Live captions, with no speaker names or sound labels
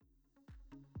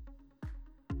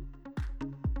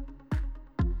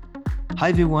Hi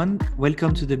everyone,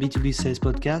 welcome to the B2B Sales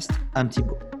Podcast. I'm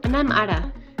Thibaut. And I'm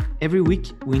Ara. Every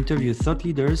week, we interview thought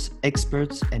leaders,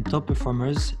 experts, and top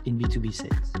performers in B2B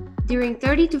sales. During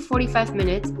 30 to 45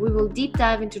 minutes, we will deep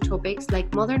dive into topics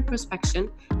like modern prospection,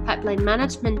 pipeline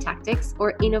management tactics,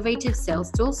 or innovative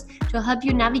sales tools to help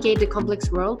you navigate the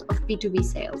complex world of B2B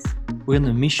sales. We're on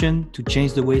a mission to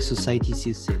change the way society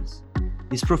sees sales.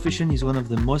 This profession is one of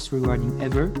the most rewarding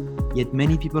ever, yet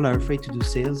many people are afraid to do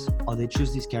sales or they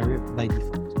choose this career by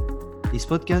default. This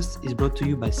podcast is brought to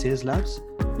you by Sales Labs.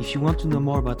 If you want to know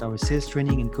more about our sales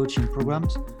training and coaching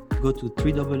programs, go to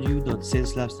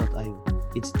www.saleslabs.io.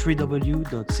 It's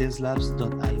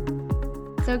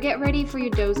www.saleslabs.io. So get ready for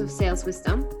your dose of sales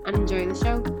wisdom and enjoy the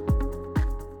show.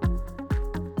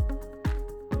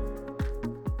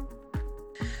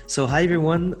 So hi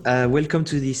everyone, welcome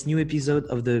to this new episode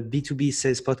of the B2B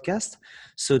Sales Podcast.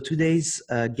 So today's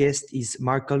guest is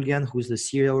Mark Colgan, who is the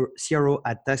CRO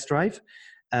at Task Drive.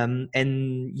 Welcome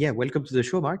to the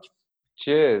show, Mark.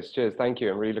 Cheers. Thank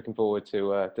you. I'm really looking forward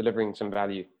to delivering some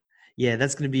value. Yeah,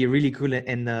 that's going to be really cool.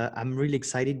 And I'm really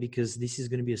excited because this is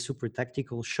going to be a super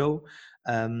tactical show.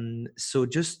 We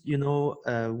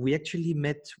actually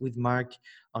met with Mark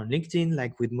on LinkedIn,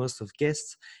 like with most of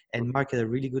guests. And Mark had a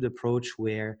really good approach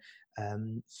where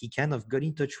he kind of got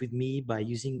in touch with me by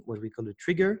using what we call a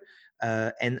trigger.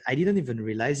 And I didn't even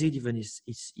realize it, even if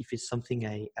it's something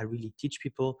I really teach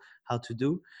people how to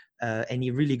do. And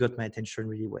he really got my attention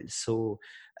really well. So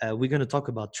we're going to talk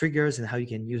about triggers and how you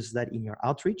can use that in your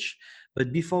outreach.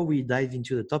 But before we dive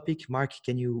into the topic, Mark,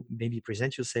 can you maybe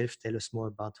present yourself, tell us more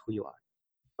about who you are?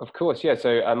 Of course, yeah.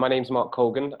 So my name's Mark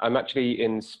Colgan. I'm actually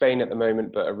in Spain at the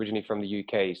moment, but originally from the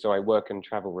UK. So I work and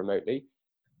travel remotely.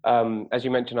 As you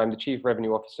mentioned, I'm the Chief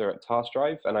Revenue Officer at Task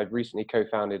Drive, and I've recently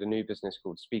co-founded a new business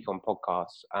called Speak On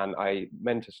Podcasts, and I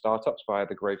mentor startups via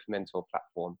the Growth Mentor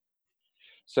platform.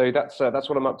 So that's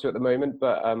what I'm up to at the moment,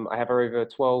 but I have over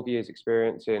 12 years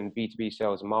experience in B2B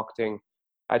sales and marketing.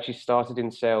 I actually started in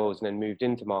sales and then moved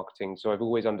into marketing, so I've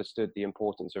always understood the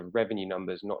importance of revenue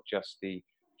numbers, not just the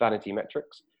vanity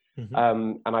metrics.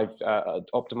 And I've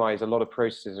optimized a lot of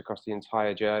processes across the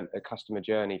entire customer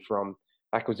journey, from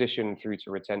acquisition through to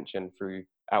retention, through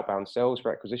outbound sales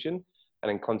for acquisition, and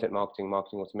then content marketing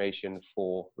automation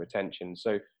for retention.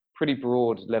 So pretty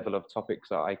broad level of topics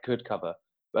that I could cover.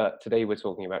 But today we're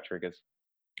talking about triggers.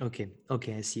 Okay,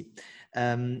 I see.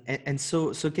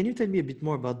 So can you tell me a bit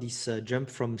more about this jump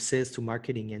from sales to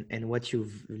marketing and what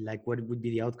would be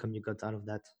the outcome you got out of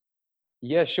that?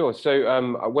 Yeah, sure.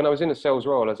 So when I was in a sales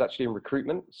role, I was actually in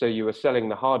recruitment. So you were selling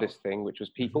the hardest thing, which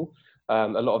was people. A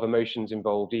lot of emotions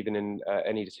involved, even in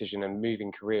any decision, and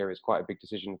moving career is quite a big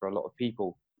decision for a lot of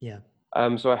people. Yeah.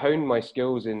 So I honed my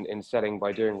skills in selling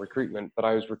by doing recruitment, but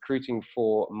I was recruiting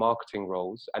for marketing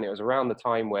roles. And it was around the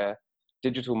time where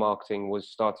digital marketing was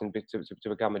starting to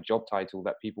become a job title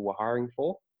that people were hiring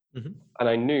for. And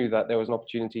I knew that there was an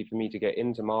opportunity for me to get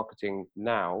into marketing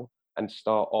now and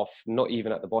start off, not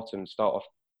even at the bottom, start off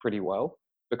pretty well,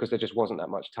 because there just wasn't that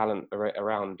much talent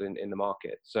around in the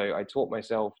market. So I taught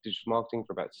myself digital marketing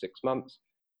for about 6 months,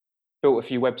 built a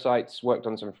few websites, worked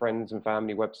on some friends and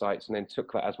family websites, and then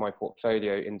took that as my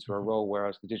portfolio into a role where I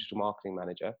was the digital marketing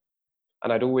manager.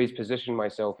 And I'd always positioned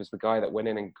myself as the guy that went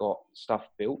in and got stuff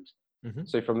built.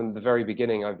 So from the very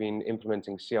beginning, I've been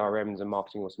implementing CRMs and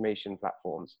marketing automation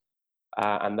platforms.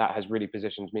 And that has really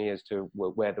positioned me as to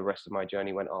where the rest of my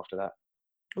journey went after that.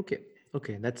 Okay,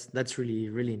 that's really,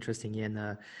 really interesting.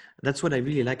 And that's what I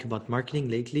really like about marketing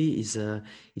lately is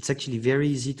it's actually very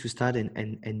easy to start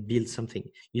and build something.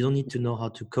 You don't need to know how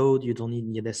to code.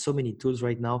 There's so many tools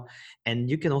right now, and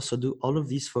you can also do all of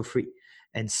this for free.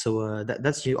 And so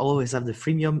that's you always have the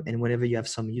freemium, and whenever you have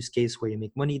some use case where you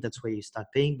make money, that's where you start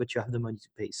paying, but you have the money to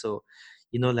pay. So,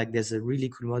 there's a really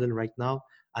cool model right now.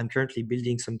 I'm currently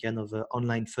building some kind of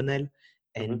online funnel,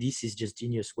 and this is just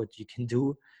genius what you can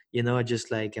do.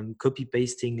 Just like I'm copy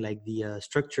pasting like the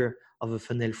structure of a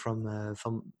funnel from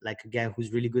like a guy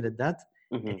who's really good at that.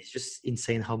 And it's just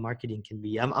insane how marketing can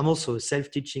be. I'm also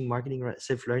self-teaching marketing,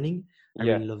 self-learning. I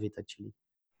really love it actually.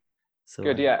 So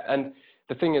good, yeah. And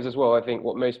the thing is as well, I think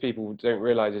what most people don't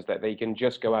realize is that they can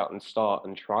just go out and start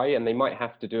and try, and they might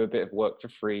have to do a bit of work for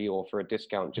free or for a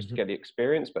discount just to get the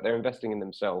experience, but they're investing in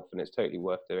themselves, and it's totally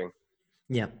worth doing.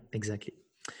 Yeah, exactly.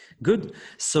 Good.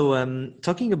 So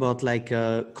talking about like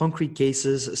concrete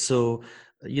cases. So,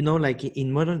 like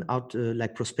in modern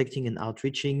like prospecting and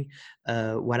outreaching,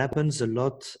 what happens a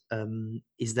lot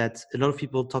is that a lot of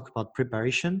people talk about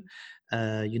preparation.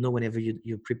 Whenever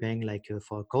you're preparing like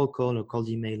for a cold call or cold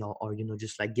email or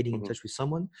just like getting in touch with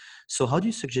someone. So how do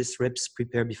you suggest reps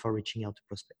prepare before reaching out to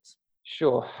prospects?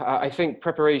 Sure. I think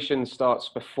preparation starts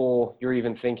before you're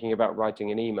even thinking about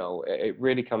writing an email. It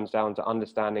really comes down to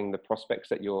understanding the prospects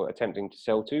that you're attempting to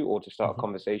sell to or to start a Mhm.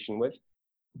 conversation with.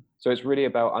 So it's really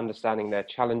about understanding their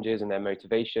challenges and their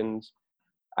motivations.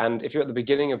 And if you're at the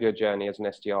beginning of your journey as an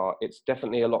SDR, it's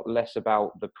definitely a lot less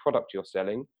about the product you're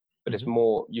selling, but it's Mhm.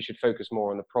 more, you should focus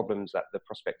more on the problems that the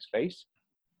prospects face.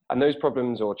 And those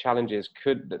problems or challenges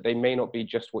they may not be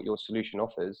just what your solution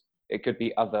offers. It could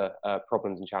be other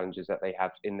problems and challenges that they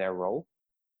have in their role.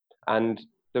 And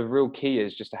the real key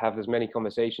is just to have as many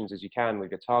conversations as you can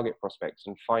with your target prospects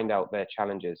and find out their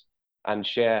challenges and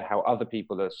share how other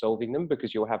people are solving them,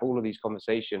 because you'll have all of these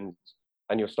conversations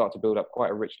and you'll start to build up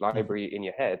quite a rich Mhm. library in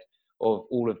your head of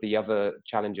all of the other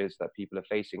challenges that people are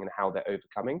facing and how they're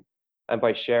overcoming. And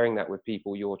by sharing that with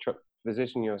people, you're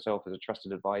positioning yourself as a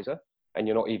trusted advisor, and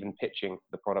you're not even pitching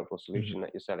the product or Mhm. solution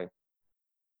that you're selling.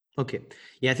 Okay.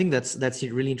 Yeah, I think that's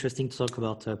really interesting to talk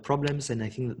about problems, and I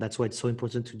think that's why it's so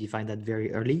important to define that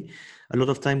very early. A lot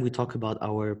of time we talk about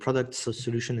our product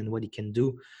solution and what it can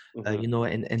do, Hmm.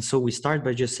 and so we start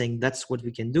by just saying that's what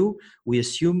we can do. We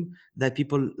assume that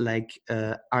people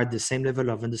are the same level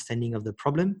of understanding of the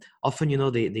problem. Often,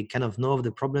 they kind of know of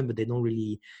the problem, but they don't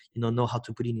really know how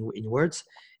to put it in words.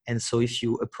 And so if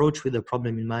you approach with a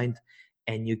problem in mind,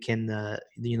 and you can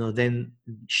then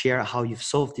share how you've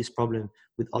solved this problem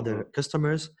with Hmm. other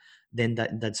customers, then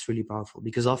that's really powerful,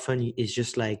 because often it's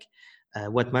just like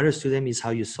what matters to them is how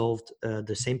you solved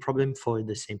the same problem for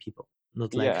the same people,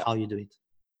 not like Yeah. how you do it.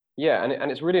 Yeah,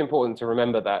 and it's really important to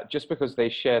remember that just because they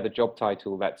share the job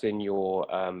title that's in your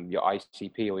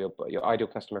ICP or your ideal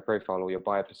customer profile or your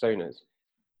buyer personas,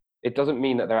 it doesn't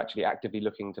mean that they're actually actively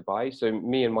looking to buy. So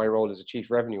me and my role as a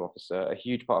chief revenue officer, a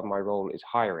huge part of my role is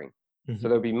hiring. So Hmm.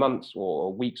 there'll be months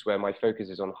or weeks where my focus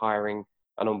is on hiring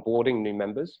and onboarding new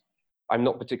members. I'm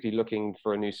not particularly looking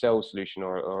for a new sales solution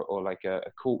or like a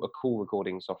call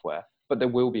recording software, but there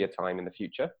will be a time in the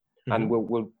future, and Hmm.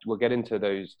 we'll get into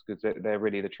those because they're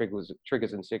really the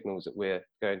triggers and signals that we're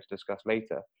going to discuss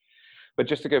later. But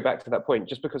just to go back to that point,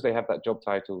 just because they have that job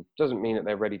title doesn't mean that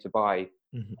they're ready to buy.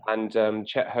 Hmm. And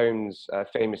Chet Holmes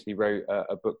famously wrote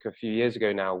a book a few years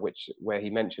ago now, where he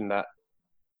mentioned that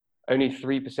only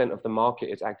 3% of the market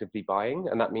is actively buying,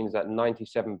 and that means that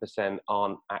 97%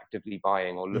 aren't actively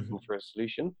buying or looking Hmm. for a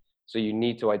solution. So you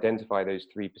need to identify those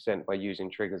 3% by using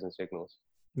triggers and signals.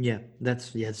 Yeah,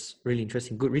 that's yes, really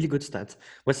interesting. Good, really good stat.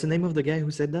 What's the name of the guy who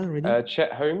said that already?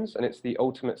 Chet Holmes, and it's the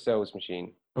ultimate sales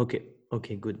machine. Okay.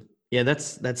 Okay. Good. Yeah,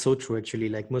 that's so true. Actually,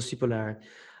 like most people are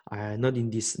not in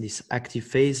this active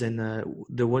phase, and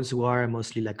the ones who are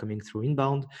mostly like coming through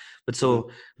inbound. But Hmm. so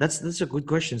that's a good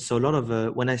question. So a lot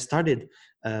of when I started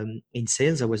in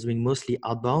sales, I was doing mostly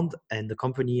outbound, and the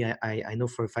company I know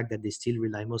for a fact that they still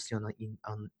rely mostly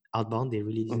on outbound. They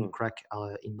really Hmm. didn't crack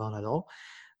inbound at all.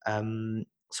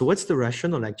 So what's the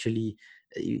rationale actually?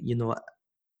 You know,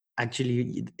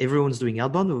 actually everyone's doing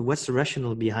outbound. What's the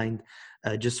rationale behind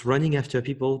just running after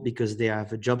people because they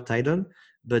have a job title,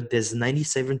 but there's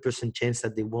 97% chance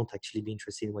that they won't actually be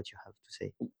interested in what you have to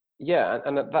say? Yeah,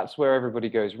 and that's where everybody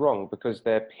goes wrong, because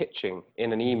they're pitching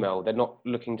in an Hmm. email. They're not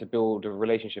looking to build a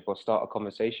relationship or start a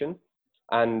conversation.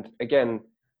 And again,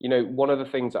 one of the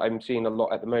things that I'm seeing a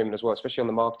lot at the moment as well, especially on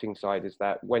the marketing side, is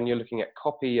that when you're looking at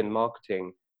copy and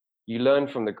marketing, you learn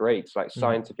from the greats like Hmm.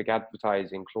 scientific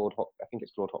advertising. I think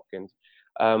it's Claude Hopkins,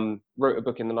 wrote a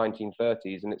book in the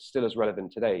 1930s, and it's still as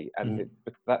relevant today. And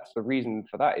Hmm. that's the reason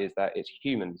for that, is that it's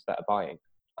humans that are buying,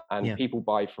 and Yeah. people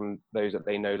buy from those that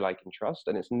they know, like, and trust,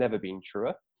 and it's never been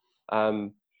truer.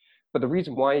 Um, but the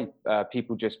reason why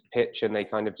people just pitch and they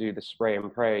kind of do the spray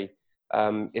and pray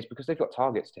is because they've got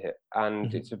targets to hit, and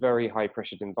Hmm. it's a very high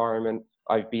pressured environment.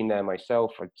 I've been there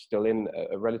myself. I'm still in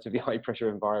a relatively high pressure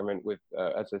environment with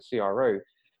as a CRO,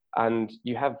 and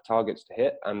you have targets to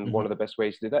hit. And one Hmm. of the best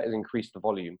ways to do that is increase the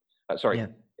volume. Sorry, Yeah.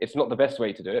 it's not the best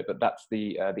way to do it, but that's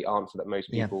the answer that most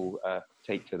Yeah. people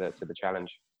take to the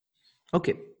challenge.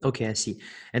 Okay. Okay, I see.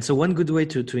 And so one good way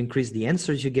to increase the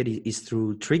answers you get is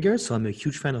through triggers. So I'm a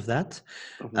huge fan of that.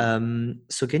 Mhm.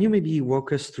 So can you maybe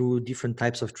walk us through different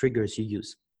types of triggers you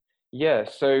use? Yeah,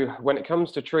 so when it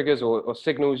comes to triggers or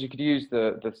signals, you could use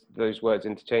those words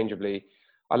interchangeably.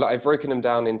 I've broken them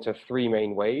down into three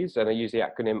main ways, and I use the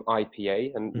acronym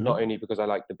IPA, and not Hmm. only because I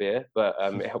like the beer, but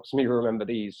it helps me remember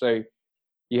these. So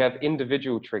you have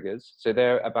individual triggers, so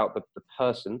they're about the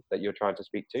person that you're trying to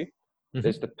speak to.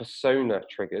 There's Hmm. the persona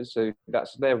triggers, so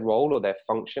that's their role or their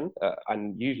function,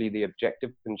 and usually the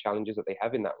objective and challenges that they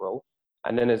have in that role.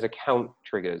 And then there's account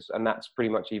triggers, and that's pretty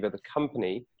much either the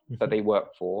company that Hmm. they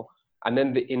work for, and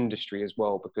then the industry as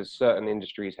well, because certain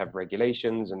industries have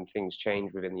regulations and things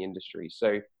change within the industry.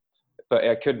 So but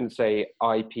I couldn't say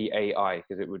IPAI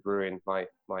because it would ruin my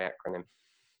acronym.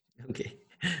 Okay.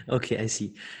 Okay, I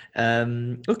see.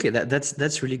 Okay,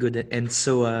 that's really good. And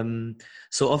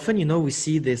so often, we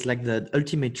see this like the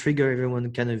ultimate trigger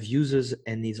everyone kind of uses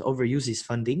and is overuses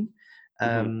funding.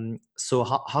 So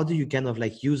how do you kind of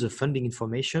like use a funding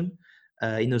information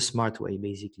in a smart way,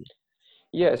 basically?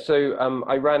 Yeah, so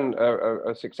I ran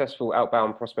a successful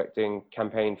outbound prospecting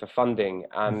campaign for funding,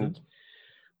 and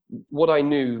what I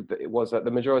knew was that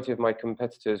the majority of my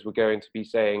competitors were going to be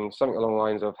saying something along the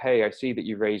lines of, "Hey, I see that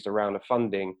you raised a round of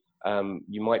funding.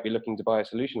 You might be looking to buy a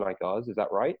solution like ours. Is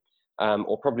that right?"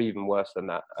 Or probably even worse than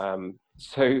that.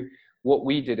 So what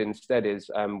we did instead is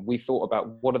we thought about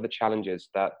what are the challenges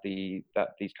that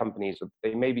these companies,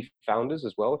 they may be founders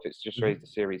as well if it's just raised a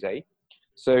Series A.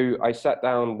 So I sat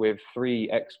down with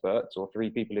 3 experts or 3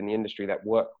 people in the industry that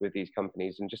work with these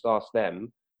companies and just asked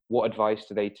them, what advice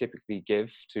do they typically give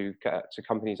to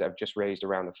companies that have just raised a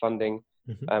round of funding?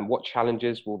 What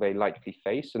challenges will they likely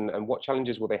face, and what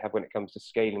challenges will they have when it comes to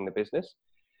scaling the business?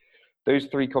 Those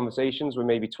 3 conversations were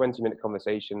maybe 20-minute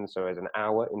conversations, so as an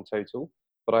hour in total.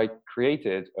 But I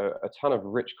created a ton of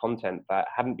rich content that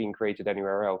hadn't been created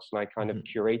anywhere else, and I kind of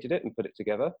curated it and put it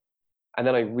together. And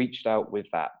then I reached out with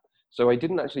that. So I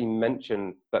didn't actually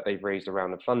mention that they've raised a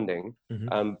round of funding,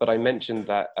 but I mentioned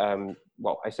that,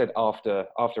 I said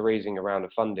after raising a round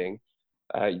of funding,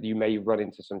 you may run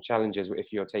into some challenges if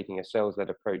you're taking a sales-led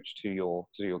approach to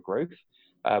your growth.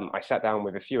 I sat down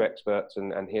with a few experts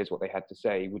and here's what they had to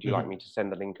say. Would you like me to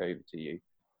send the link over to you?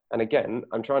 And again,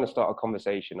 I'm trying to start a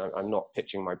conversation. I'm not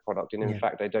pitching my product. And in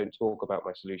fact, I don't talk about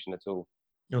my solution at all.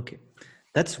 Okay.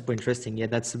 That's super interesting. Yeah,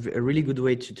 that's a really good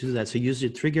way to do that. So use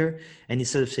your trigger, and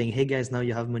instead of saying, "Hey guys, now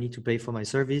you have money to pay for my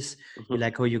service," you're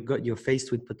like, "Oh, you're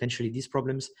faced with potentially these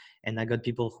problems, and I got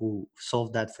people who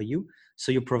solve that for you."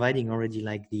 So you're providing already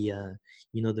like the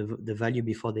the value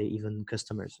before they even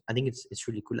customers. I think it's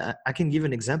really cool. I can give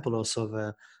an example also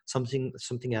of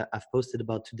something I've posted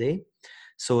about today.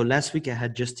 So last week I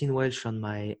had Justin Welsh on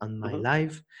my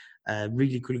live.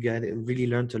 Really cool guy. Really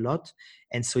learned a lot.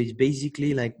 And so it's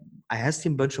basically like I asked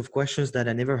him a bunch of questions that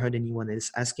I never heard anyone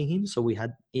else asking him. So we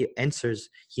had answers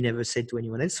he never said to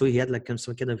anyone else. So he had like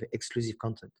some kind of exclusive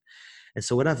content. And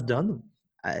so what I've done,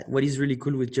 what is really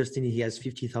cool with Justin, he has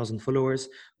 50,000 followers.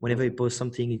 Whenever he posts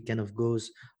something, it kind of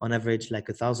goes on average like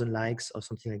 1,000 likes or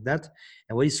something like that.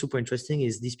 And what is super interesting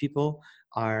is these people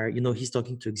are, he's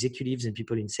talking to executives and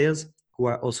people in sales who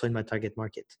are also in my target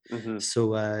market.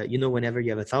 So, whenever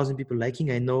you have 1,000 people liking,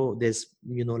 I know there's,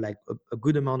 like a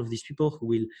good amount of these people who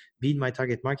will be in my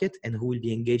target market and who will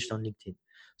be engaged on LinkedIn.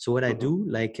 So what I do,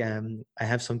 like, I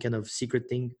have some kind of secret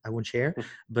thing I won't share,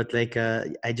 but like,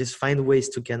 I just find ways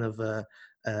to kind of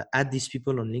add these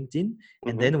people on LinkedIn.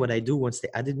 And then what I do once they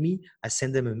added me, I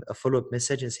send them a follow-up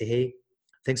message and say, "Hey,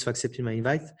 thanks for accepting my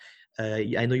invite.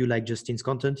 I know you like Justin's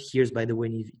content. Here's, by the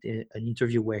way, an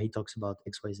interview where he talks about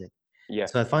XYZ." Yeah.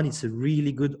 So I found it's a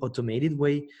really good automated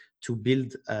way to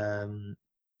build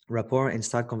rapport and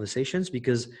start conversations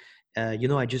because,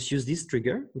 I just use this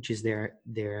trigger, which is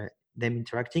them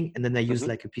interacting, and then I use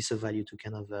like a piece of value to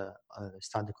kind of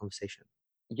start the conversation.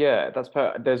 Yeah,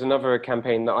 there's another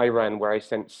campaign that I ran where I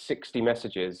sent 60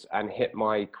 messages and hit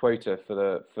my quota for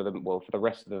the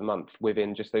rest of the month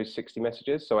within just those 60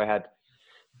 messages. So I had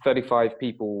 35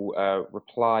 people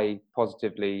reply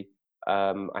positively.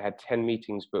 I had 10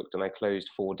 meetings booked and I closed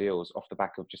 4 deals off the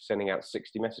back of just sending out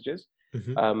 60 messages.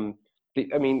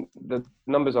 The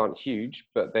numbers aren't huge,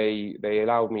 but they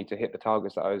allowed me to hit the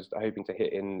targets that I was hoping to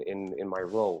hit in my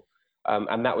role.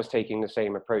 And that was taking the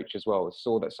same approach as well. I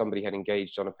saw that somebody had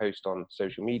engaged on a post on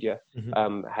social media,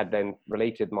 had then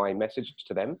related my message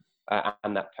to them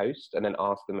and that post, and then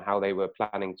asked them how they were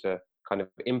planning to kind of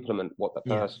implement what the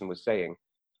person was saying.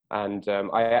 And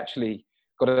I actually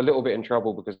got a little bit in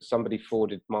trouble because somebody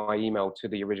forwarded my email to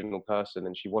the original person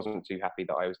and she wasn't too happy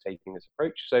that I was taking this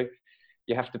approach. So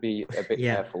you have to be a bit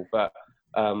careful. But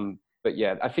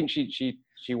yeah, I think she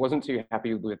wasn't too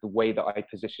happy with the way that I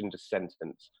positioned a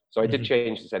sentence. So I did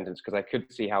change the sentence because I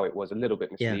could see how it was a little bit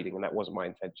misleading and that wasn't my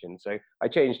intention. So I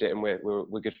changed it and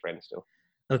we're good friends still.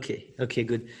 Okay,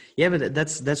 good. Yeah, but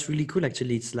that's really cool.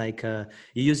 Actually, it's like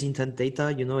you use intent data,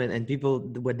 and people,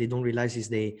 what they don't realize is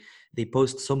they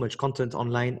post so much content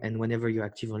online, and whenever you're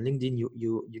active on LinkedIn,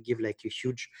 you give like a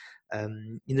huge,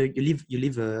 you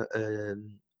leave a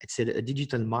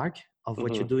digital mark of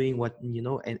what you're doing,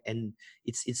 and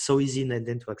it's so easy then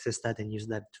to access that and use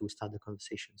that to start the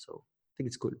conversation. So I think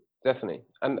it's cool. Definitely,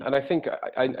 and I think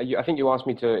I think you asked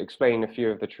me to explain a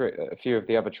few of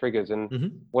the other triggers,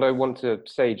 and what I want to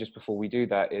say just before we do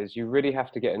that is you really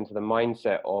have to get into the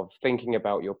mindset of thinking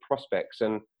about your prospects,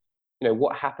 and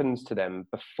what happens to them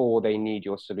before they need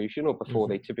your solution or before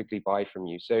they typically buy from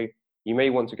you. So you may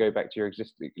want to go back to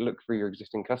look through your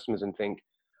existing customers and think,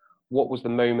 what was the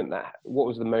moment or what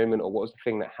was the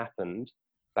thing that happened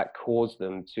that caused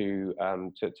them to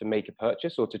make a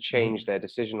purchase or to change their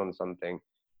decision on something?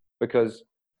 Because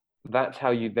that's how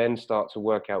you then start to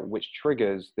work out which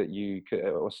triggers that you could,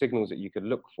 or signals that you could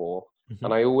look for.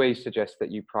 And I always suggest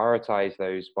that you prioritize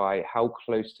those by how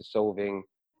close to solving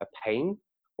a pain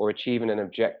or achieving an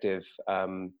objective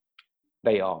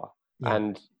they are. Yeah.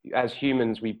 And as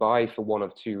humans, we buy for one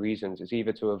of two reasons. It's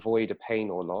either to avoid a pain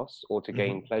or loss or to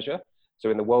gain pleasure.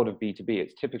 So in the world of B2B,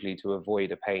 it's typically to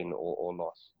avoid a pain or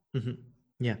loss.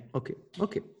 Yeah. Okay.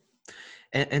 Okay.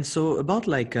 And so about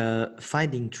like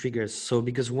finding triggers. So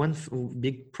because one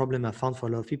big problem I found for a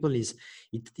lot of people is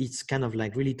it's kind of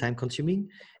like really time consuming.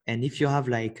 And if you have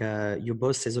like your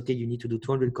boss says, okay, you need to do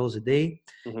 200 calls a day,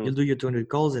 you'll do your 200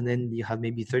 calls and then you have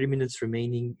maybe 30 minutes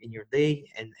remaining in your day.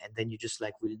 And then you just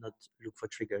like will not look for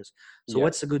triggers. So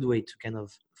what's a good way to kind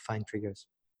of find triggers?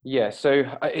 Yeah, so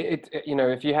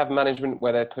if you have management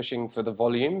where they're pushing for the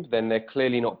volume, then they're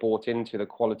clearly not bought into the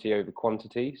quality over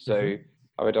quantity. So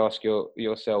I would ask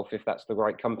yourself if that's the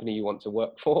right company you want to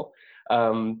work for.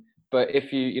 But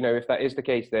if that is the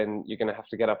case, then you're going to have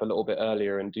to get up a little bit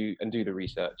earlier and do the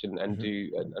research and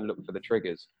look for the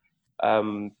triggers.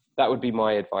 That would be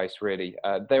my advice, really.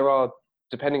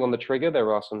 Depending on the trigger,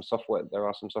 there are some software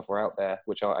out there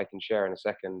which I can share in a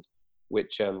second,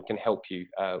 which can help you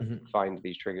find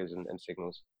these triggers and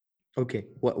signals. Okay.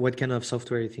 What kind of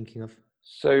software are you thinking of?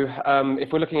 So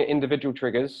if we're looking at individual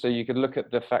triggers, so you could look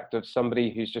at the fact of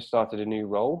somebody who's just started a new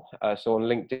role. So on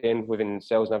LinkedIn, within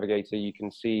Sales Navigator, you can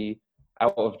see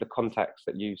out of the contacts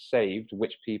that you've saved,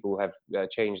 which people have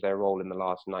changed their role in the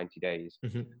last 90 days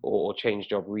or changed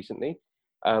job recently.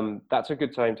 That's a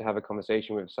good time to have a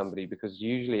conversation with somebody, because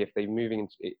usually if they're moving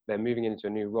into a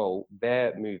new role,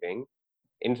 they're moving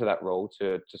into that role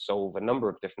to solve a number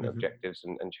of different objectives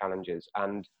and challenges.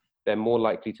 And they're more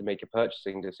likely to make a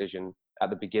purchasing decision at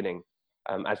the beginning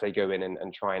as they go in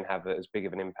and try and have as big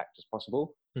of an impact as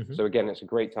possible. So again, it's a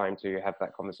great time to have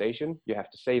that conversation. You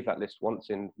have to save that list once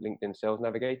in LinkedIn Sales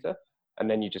Navigator, and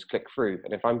then you just click through.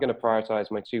 And if I'm going to prioritize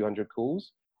my 200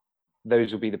 calls,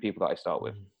 those will be the people that I start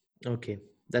with. Okay.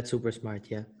 That's super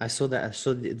smart. Yeah. I saw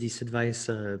this advice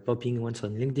popping once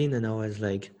on LinkedIn, and I was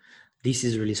like, this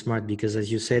is really smart, because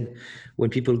as you said,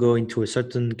 when people go into a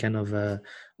certain kind of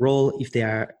role, if they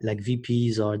are like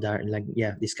VPs or they're like,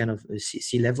 this kind of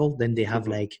C level, then they have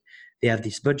they have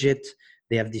this budget,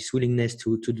 they have this willingness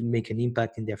to make an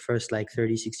impact in their first like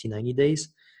 30, 60, 90 days.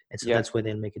 And so that's where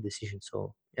they'll make a decision.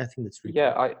 So I think that's really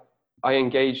cool. I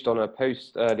engaged on a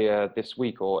post earlier this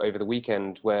week or over the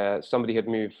weekend where somebody had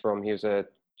moved from, he was a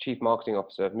chief marketing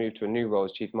officer, moved to a new role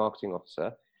as chief marketing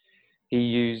officer. He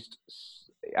used,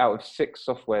 out of 6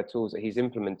 software tools that he's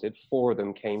implemented, 4 of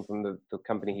them came from the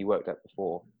company he worked at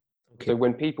before. Okay. So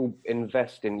when people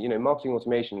invest in, marketing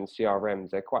automation and CRMs,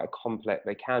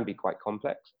 they can be quite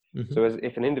complex. So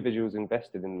if an individual is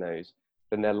invested in those,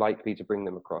 then they're likely to bring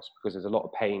them across, because there's a lot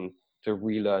of pain to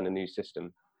relearn a new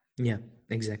system. Yeah,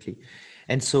 exactly.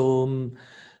 And so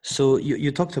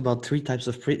you talked about 3 types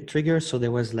of triggers. So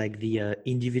there was like the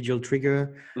individual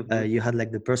trigger, you had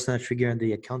like the personal trigger and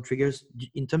the account triggers.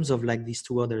 In terms of like these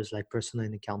 2 others, like personal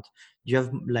and account, do you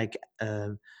have like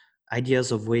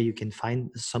ideas of where you can find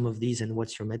some of these and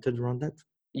what's your method around that?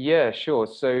 Yeah, sure.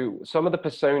 So some of the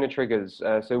persona triggers,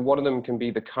 so one of them can be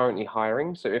the currently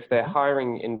hiring. So if they're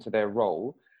hiring into their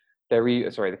role,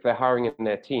 if they're hiring in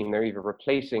their team, they're either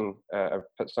replacing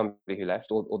somebody who left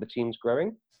or the team's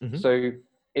growing. So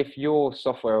if your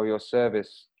software or your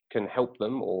service can help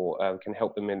them or can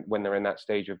help them when they're in that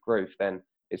stage of growth, then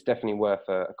it's definitely worth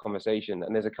a conversation.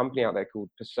 And there's a company out there called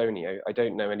Personio. I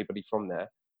don't know anybody from there.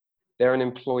 They're an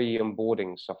employee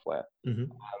onboarding software,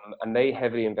 and they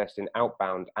heavily invest in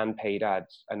outbound and paid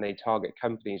ads, and they target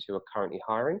companies who are currently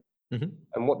hiring.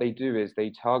 And what they do is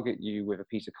they target you with a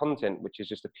piece of content, which is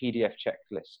just a PDF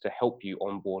checklist to help you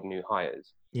onboard new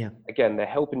hires. Yeah. Again, they're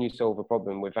helping you solve a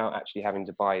problem without actually having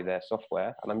to buy their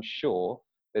software. And I'm sure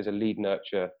there's a lead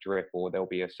nurture drip, or there'll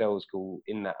be a sales call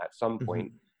in that at some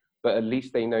point. But at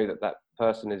least they know that that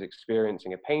person is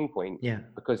experiencing a pain point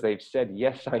because they've said,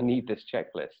 yes, I need this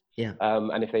checklist. Yeah.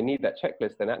 And if they need that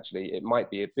checklist, then actually it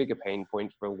might be a bigger pain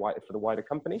point for the wider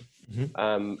company.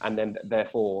 And then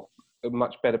therefore a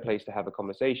much better place to have a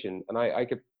conversation. And I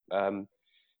could,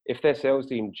 if their sales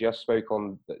team just spoke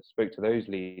to those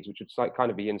leads, which would kind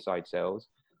of be inside sales,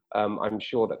 I'm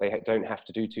sure that they don't have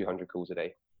to do 200 calls a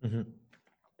day.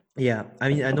 Yeah, I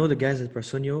mean, I know the guys at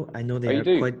Personio. I know Oh, they you are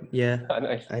do? quite, yeah,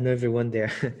 Nice. I know everyone there.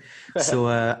 So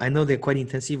I know they're quite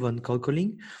intensive on cold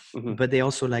calling, Hmm. but they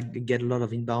also like get a lot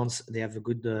of inbounds. They have a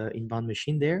good inbound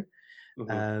machine there.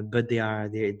 Hmm. But they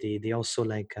also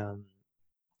like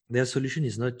their solution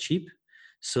is not cheap,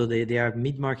 so they are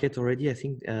mid market already, I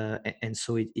think, and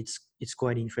so it's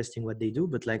quite interesting what they do.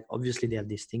 But like obviously they have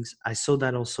these things. I saw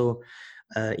that also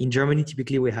in Germany.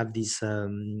 Typically we have this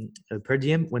per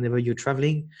diem whenever you're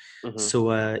traveling. Hmm.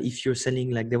 So if you're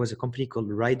selling, like there was a company called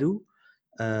Raidu,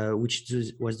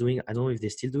 was doing, I don't know if they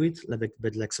still do it,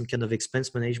 but like some kind of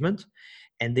expense management,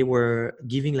 and they were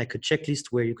giving like a checklist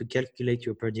where you could calculate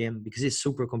your per diem, because it's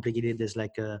super complicated. There's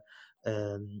like a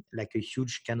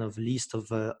huge kind of list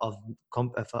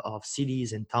of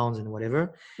cities and towns and whatever,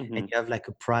 and Hmm. you have like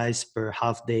a price per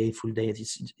half day, full day.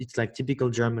 It's like typical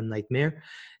German nightmare.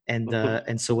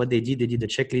 And so what they did a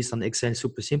checklist on Excel,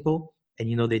 super simple. And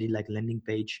they did like a landing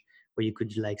page where you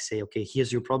could like say, okay,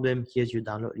 here's your problem, here's you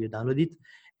download it.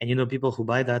 And people who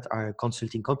buy that are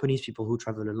consulting companies, people who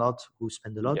travel a lot, who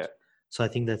spend a lot. Yeah. So I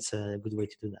think that's a good way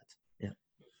to do that. Yeah.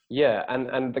 Yeah,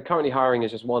 and the currently hiring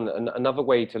is just one. Another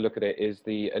way to look at it is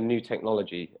a new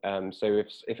technology. So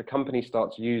if a company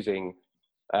starts using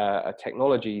a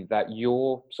technology that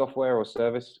your software or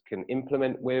service can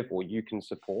implement with, or you can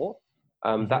support,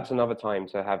 Hmm. that's another time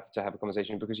to have a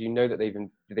conversation, because you know that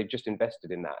they've just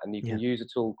invested in that, and you can Yeah. use a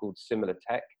tool called Similar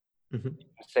Tech, Hmm.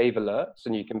 save alerts,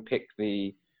 and you can pick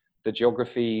the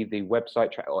geography, the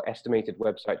website or estimated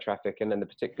website traffic, and then the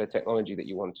particular technology that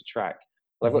you want to track.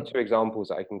 Well, I've got Hmm. two examples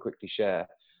that I can quickly share,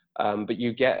 but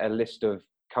you get a list of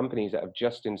companies that have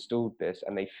just installed this,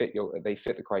 and they fit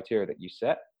the criteria that you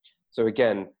set. So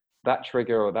again, that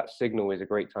trigger or that signal is a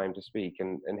great time to speak.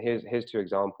 And here's two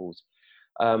examples,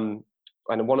 um,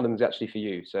 and one of them is actually for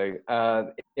you. So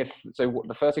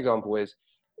the first example is,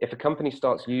 if a company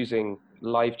starts using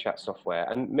live chat software,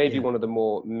 and maybe Yeah. one of the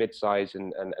more mid-size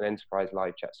and enterprise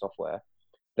live chat software,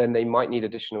 then they might need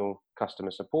additional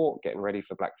customer support getting ready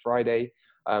for Black Friday.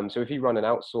 So if you run an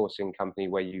outsourcing company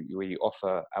where you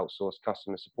offer outsourced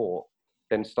customer support,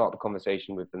 then start the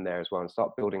conversation with them there as well, and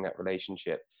start building that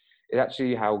relationship. It's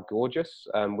actually how Gorgeous,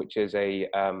 which is like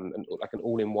an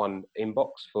all-in-one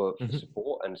inbox for Hmm.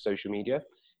 support and social media,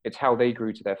 it's how they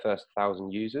grew to their first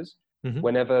 1,000 users. Hmm.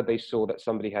 Whenever they saw that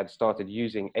somebody had started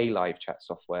using a live chat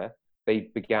software, they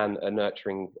began a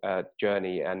nurturing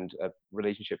journey and a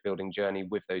relationship building journey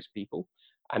with those people.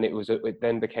 And it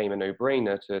then became a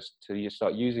no-brainer to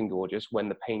start using Gorgeous when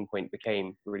the pain point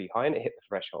became really high and it hit the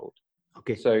threshold.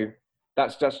 Okay. So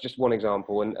that's just one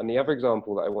example. And the other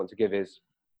example that I want to give is,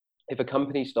 if a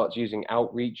company starts using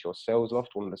Outreach or SalesLoft,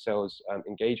 one of the sales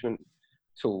engagement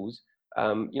tools,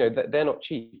 they're not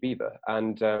cheap either,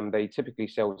 and they typically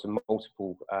sell to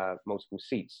multiple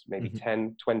seats, maybe Hmm.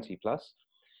 10, 20 plus.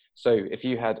 So if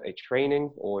you had a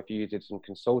training, or if you did some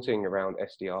consulting around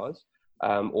SDRs,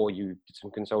 or you did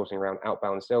some consulting around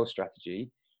outbound sales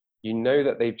strategy, you know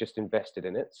that they've just invested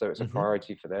in it, so it's a Hmm.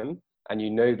 priority for them, and you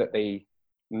know that they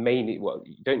may need, well,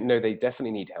 you don't know they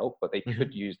definitely need help, but they could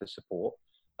Hmm. use the support,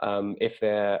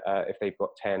 if they've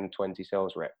got 10, 20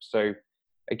 sales reps. So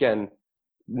again,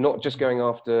 not just going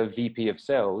after VP of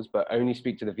sales, but only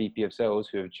speak to the VP of sales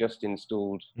who have just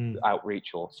installed Mm. Outreach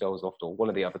or SalesLoft or one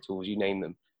of the other tools, you name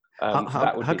them. How, That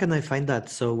how, would how be, can I find that?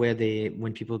 So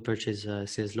when people purchase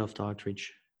Sales Loft or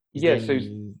Outreach, is there yeah. So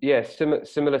any? yeah,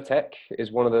 similar tech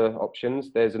is one of the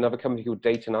options. There's another company called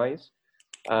Datanize.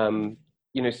 Um,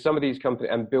 some of these companies,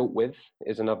 and Built With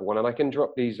is another one, and I can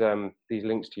drop these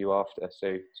links to you after,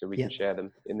 so we Yeah. can share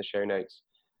them in the show notes.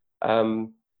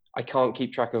 Um, I can't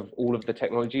keep track of all of the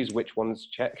technologies, which ones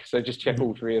check. So just check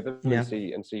all Hmm. three of them Yeah.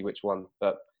 and see which one.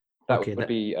 But that Okay. would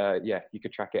be yeah, you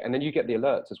could track it, and then you get the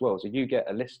alerts as well. So you get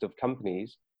a list of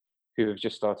companies who have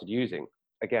just started using.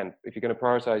 Again, if you're going to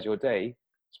prioritize your day,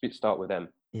 start with them.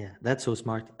 Yeah, that's so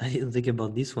smart. I didn't think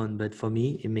about this one, but for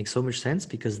me, it makes so much sense,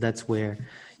 because that's where,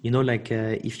 like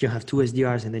if you have two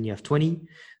SDRs and then you have 20,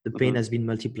 the pain Hmm. has been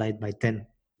multiplied by 10,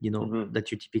 Hmm.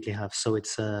 that you typically have. So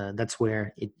that's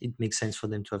where it makes sense for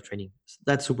them to have training.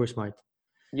 That's super smart.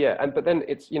 Yeah, but then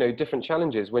it's different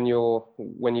challenges when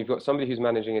you've got somebody who's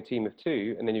managing a team of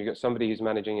two, and then you've got somebody who's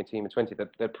managing a team of 20.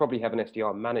 They'd probably have an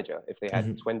SDR manager if they had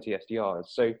Hmm. 20 SDRs.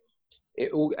 So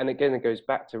and again, it goes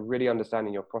back to really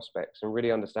understanding your prospects and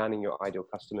really understanding your ideal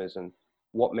customers, and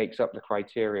what makes up the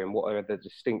criteria, and what are the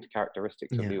distinct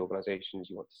characteristics of Yeah. the organizations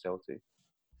you want to sell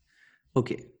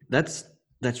Okay.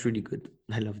 That's really good.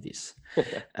 I love this.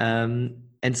 to.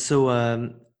 And so,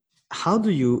 how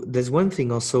there's one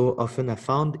thing also often I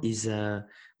found is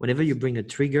whenever you bring a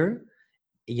trigger,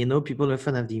 people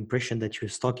often have the impression that you're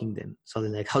stalking them. So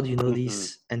they're like, how do you know Mhm.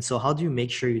 this? And so how do you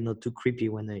make sure you're not too creepy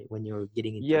when you're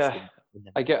getting in touch Yeah, with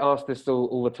them? I get asked this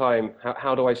all the time.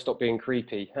 How do I stop being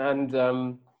creepy? And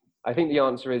I think the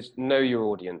answer is know your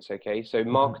audience. Okay, so Hmm.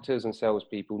 marketers and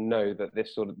salespeople know that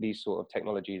these sort of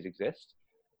technologies exist.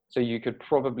 So you could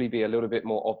probably be a little bit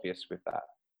more obvious with that.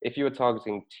 If you were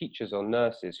targeting teachers or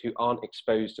nurses who aren't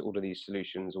exposed to all of these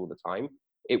solutions all the time,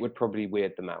 it would probably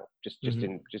weird them out.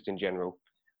 Hmm. Just in general.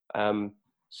 Um,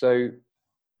 so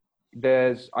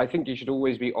I think you should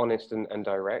always be honest and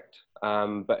direct.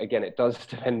 But again, it does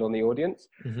depend on the audience.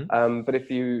 Hmm. But if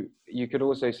you could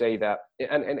also say that,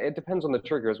 and it depends on the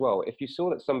trigger as well. If you saw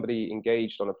that somebody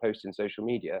engaged on a post in social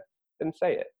media, then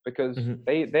say it, because Hmm.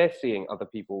 they're seeing other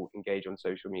people engage on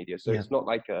social media. So Yeah. it's not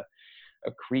like a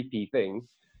creepy thing.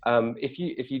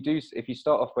 If you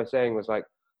start off by saying was like,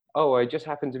 oh, I just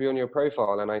happened to be on your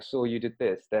profile and I saw you did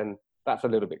this, then that's a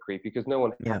little bit creepy, because no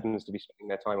one Yeah. happens to be spending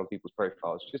their time on people's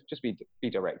profiles. Just be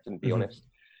direct and be Hmm. honest.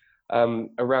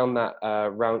 Around that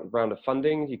round of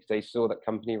funding, you could say, saw that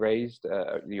company raised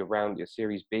your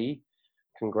Series B.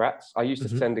 Congrats. I used to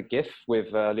Hmm. send a GIF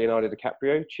with Leonardo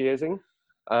DiCaprio cheersing,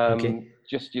 Okay.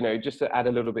 just to add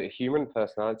a little bit of humor and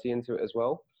personality into it as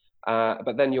well.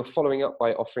 But then you're following up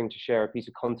by offering to share a piece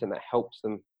of content that helps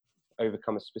them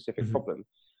overcome a specific Hmm. problem.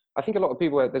 I think a lot of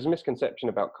people, there's a misconception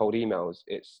about cold emails.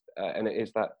 And it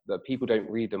is that people don't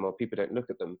read them or people don't look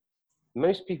at them.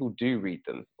 Most people do read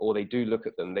them or they do look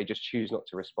at them. They just choose not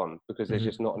to respond because there's Hmm.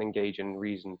 just not an engaging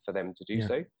reason for them to do Yeah.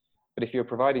 so. But if you're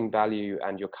providing value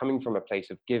and you're coming from a place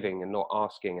of giving and not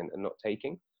asking and not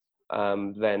taking,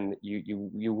 then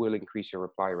you will increase your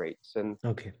reply rates. And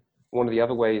Okay. one of the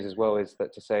other ways as well is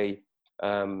that to say,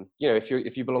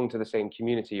 if you belong to the same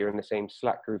community, you're in the same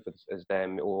Slack group as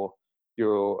them, or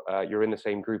you're in the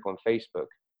same group on Facebook,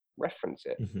 reference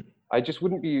it. Hmm. I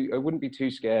wouldn't be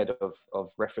too scared of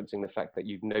referencing the fact that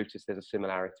you've noticed there's a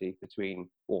similarity between,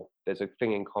 or there's a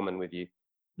thing in common with you.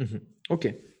 Hmm.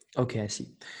 Okay. Okay, I see.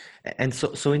 And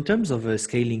so in terms of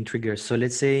scaling triggers, so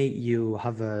let's say you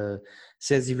have a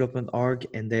sales development org,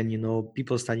 and then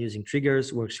people start using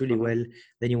triggers, works really Hmm. well.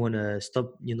 Then you want to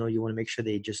stop. You want to make sure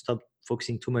they just stop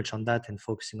focusing too much on that and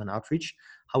focusing on outreach.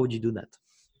 How would you do that?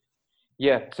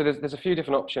 Yeah, so there's a few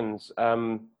different options.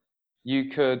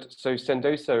 So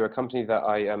Sendoso, a company that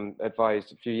I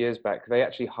advised a few years back, they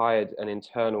actually hired an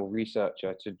internal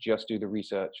researcher to just do the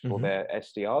research for Hmm. their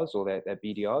SDRs or their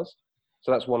BDRs.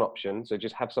 So that's one option. So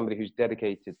just have somebody who's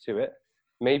dedicated to it.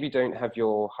 Maybe don't have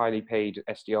your highly paid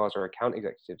SDRs or account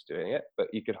executives doing it, but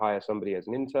you could hire somebody as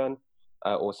an intern,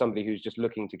 or somebody who's just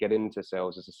looking to get into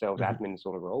sales as a sales Hmm. admin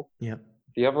sort of role. Yeah.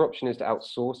 The other option is to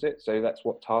outsource it. So that's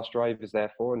what TaskDrive is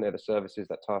there for, and they're the services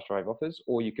that TaskDrive offers.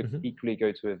 Or you could Hmm. equally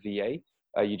go to a VA.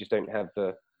 You just don't have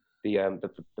the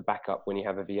backup when you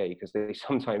have a VA, because they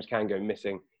sometimes can go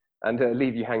missing and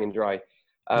leave you hanging dry.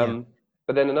 Yeah.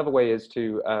 But then another way is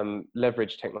to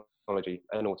leverage technology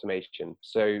and automation.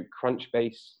 So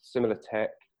Crunchbase, similar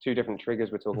tech, two different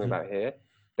triggers we're talking Hmm. about here.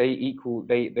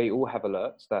 They all have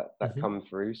alerts that Hmm. come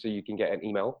through, so you can get an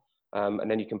email. And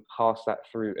then you can pass that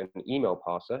through an email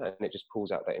parser, and it just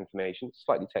pulls out that information. It's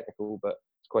slightly technical, but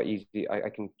it's quite easy. I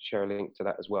can share a link to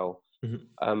that as well.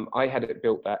 Hmm. I had it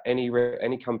built that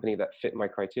any company that fit my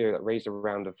criteria that raised a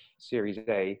round of Series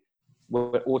A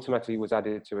automatically was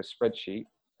added to a spreadsheet,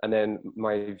 and then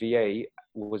my VA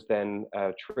was then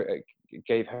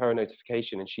gave her a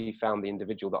notification, and she found the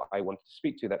individual that I wanted to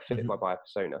speak to that fit Hmm. my buyer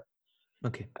persona.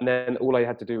 Okay. And then all I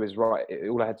had to do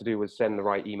was send the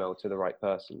right email to the right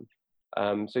person.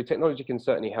 So technology can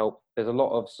certainly help. There's a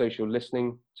lot of social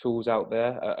listening tools out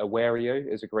there. Awario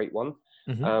is a great one.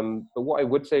 Hmm. But what I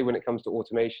would say when it comes to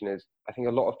automation is, I think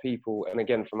a lot of people, and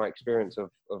again from my experience of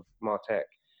Martech,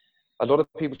 a lot of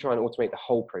people try and automate the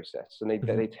whole process, and Hmm.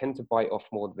 they tend to bite off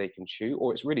more than they can chew,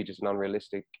 or it's really just an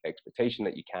unrealistic expectation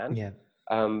that you can. Yeah.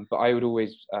 But I'm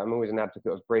always an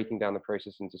advocate of breaking down the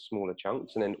process into smaller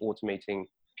chunks and then automating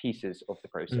pieces of the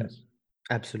Mm. process.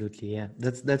 Absolutely, yeah.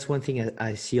 That's one thing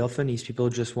I see often is people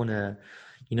just want to,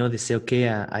 they say, okay,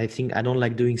 I think I don't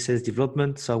like doing sales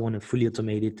development, so I want to fully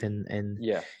automate it, and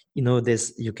Yeah.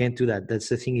 you can't do that. That's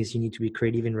the thing, is you need to be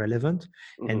creative and relevant,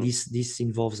 and Hmm. this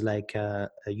involves like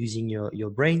using your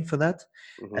brain for that.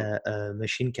 Hmm. A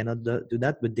machine cannot do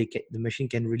that, but the machine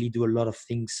can really do a lot of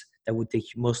things that would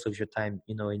take most of your time,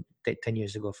 in 10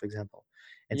 years ago, for example.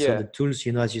 And so Yeah. the tools,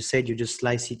 as you said, you just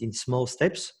slice it in small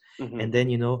steps, Hmm. and then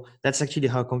that's actually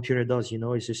how a computer does.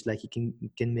 It's just like it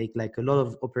can make like a lot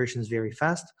of operations very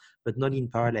fast, but not in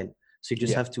parallel. So you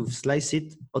just Yeah. have to slice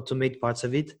it, automate parts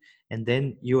of it, and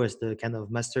then you, as the kind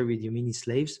of master with your mini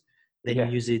slaves, then you Yeah.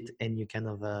 use it, and you kind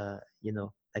of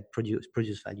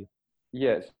produce value.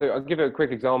 Yes, so I'll give a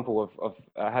quick example of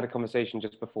I had a conversation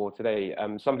just before today.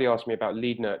 Somebody asked me about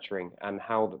lead nurturing and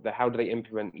how do they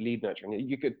implement lead nurturing.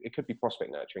 It could be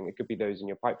prospect nurturing, it could be those in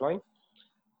your pipeline.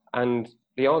 And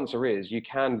the answer is you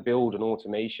can build an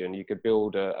automation. You could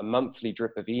build a monthly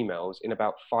drip of emails in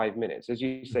about 5 minutes. As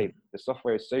you say, the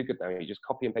software is so good now, you just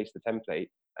copy and paste the template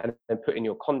and then put in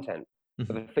your content.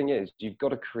 But the thing is, you've got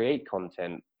to create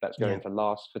content that's going to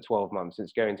last for 12 months.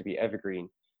 It's going to be evergreen.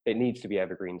 It needs to be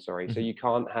evergreen, sorry. So you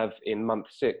can't have in month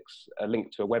 6 a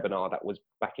link to a webinar that was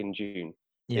back in June.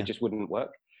 It just wouldn't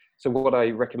work. So what I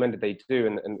recommended they do,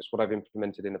 and it's what I've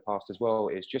implemented in the past as well,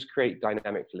 is just create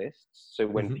dynamic lists. So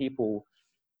when people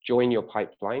join your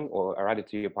pipeline or are added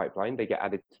to your pipeline, they get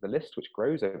added to the list, which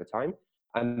grows over time.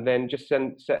 And then just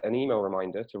set an email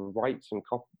reminder to write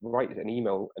an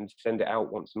email and send it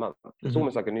out once a month. It's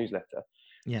almost like a newsletter.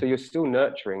 So you're still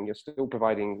nurturing, you're still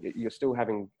providing, you're still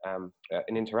having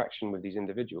an interaction with these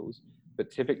individuals. But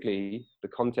typically, the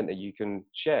content that you can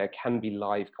share can be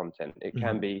live content. It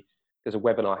can be, there's a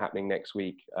webinar happening next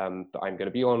week that I'm going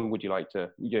to be on. Would you like me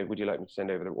to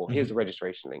send over or here's the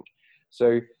registration link.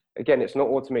 So again, it's not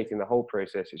automating the whole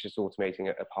process. It's just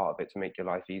automating a part of it to make your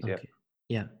life easier. Okay.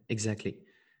 Yeah, exactly.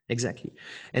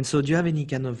 And so do you have any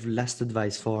kind of last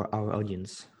advice for our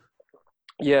audience?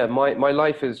 Yeah, my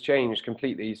life has changed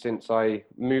completely since I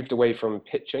moved away from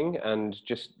pitching and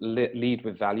just lead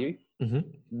with value.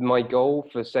 My goal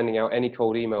for sending out any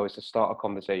cold email is to start a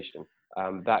conversation.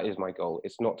 That is my goal.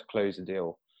 It's not to close a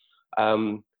deal.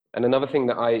 And another thing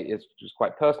that is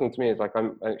quite personal to me is like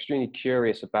I'm extremely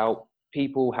curious about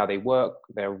people, how they work,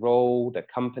 their role, their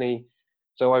company.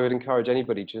 So I would encourage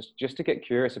anybody just to get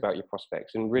curious about your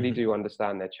prospects and really do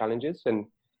understand their challenges. And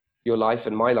your life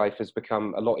and my life has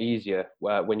become a lot easier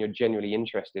when you're genuinely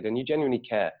interested and you genuinely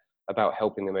care about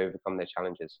helping them overcome their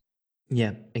challenges.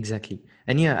 Yeah, exactly.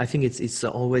 And yeah, I think it's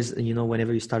always,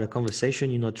 whenever you start a conversation,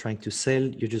 you're not trying to sell,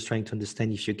 you're just trying to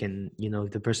understand if you can,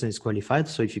 if the person is qualified,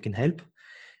 so if you can help.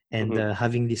 And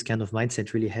having this kind of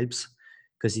mindset really helps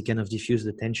because it kind of diffuse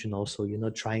the tension also. You're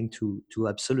not trying to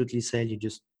absolutely sell, you're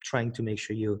just trying to make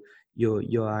sure you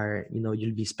are,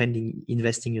 you'll be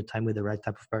investing your time with the right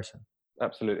type of person.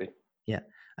 Absolutely. Yeah,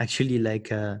 actually,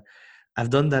 I've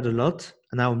done that a lot.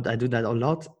 Now I do that a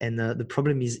lot. And the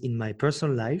problem is in my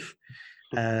personal life,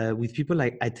 with people,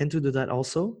 I tend to do that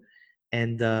also.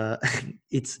 And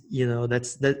it's,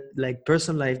 that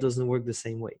personal life doesn't work the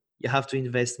same way. You have to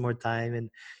invest more time.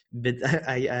 But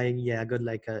I got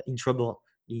in trouble,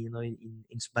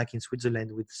 back in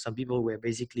Switzerland with some people where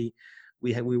basically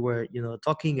we were,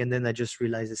 talking, and then I just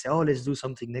realized they say, oh, let's do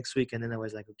something next week. And then I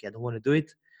was like, okay, I don't want to do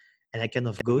it. And I kind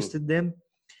of ghosted them.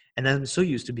 And I'm so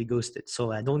used to be ghosted,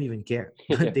 so I don't even care.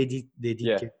 But they did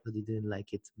care, but they didn't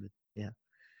like it. But yeah,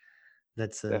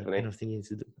 that's a kind of thing you need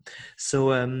to do.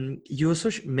 So you also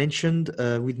mentioned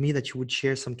with me that you would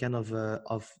share some kind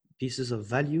of pieces of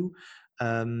value.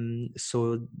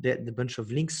 So the bunch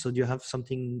of links. So do you have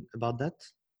something about that?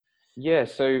 Yeah,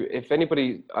 so if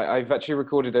anybody, I've actually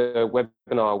recorded a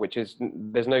webinar, which is,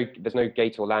 there's no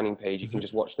gate or landing page. You can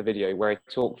just watch the video where I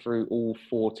talk through all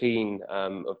 14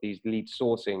 of these lead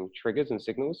sourcing triggers and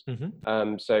signals.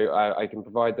 So I can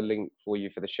provide the link for you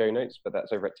for the show notes, but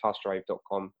that's over at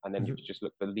taskdrive.com. And then you just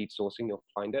look for lead sourcing, you'll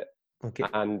find it. Okay.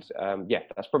 And yeah,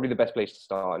 that's probably the best place to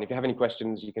start. And if you have any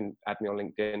questions, you can add me on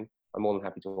LinkedIn. I'm more than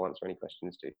happy to answer any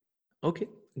questions too. Okay,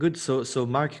 good. So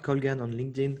Mark Colgan on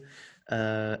LinkedIn.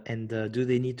 And do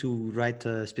they need to write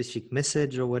a specific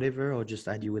message or whatever, or just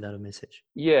add you without a message?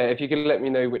 Yeah, if you could let me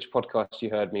know which podcast you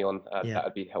heard me on, that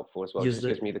would be helpful as well. Just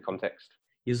gives me the context.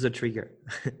 Use the trigger.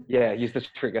 Yeah, use the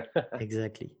trigger.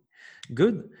 Exactly.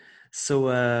 Good.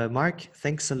 So Mark,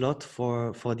 thanks a lot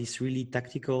for this really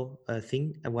tactical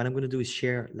thing. And what I'm going to do is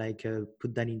share,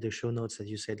 put that in the show notes, as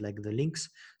you said, like the links,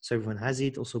 so everyone has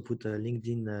it. Also put a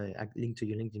LinkedIn link to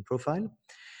your LinkedIn profile.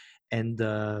 And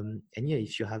yeah,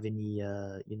 if you have any,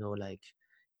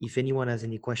 if anyone has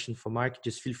any question for Mark,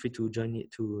 just feel free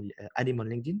to add him on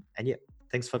LinkedIn. And yeah,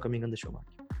 thanks for coming on the show, Mark.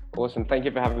 Awesome. Thank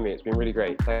you for having me. It's been really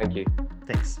great. Thank you.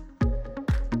 Thanks.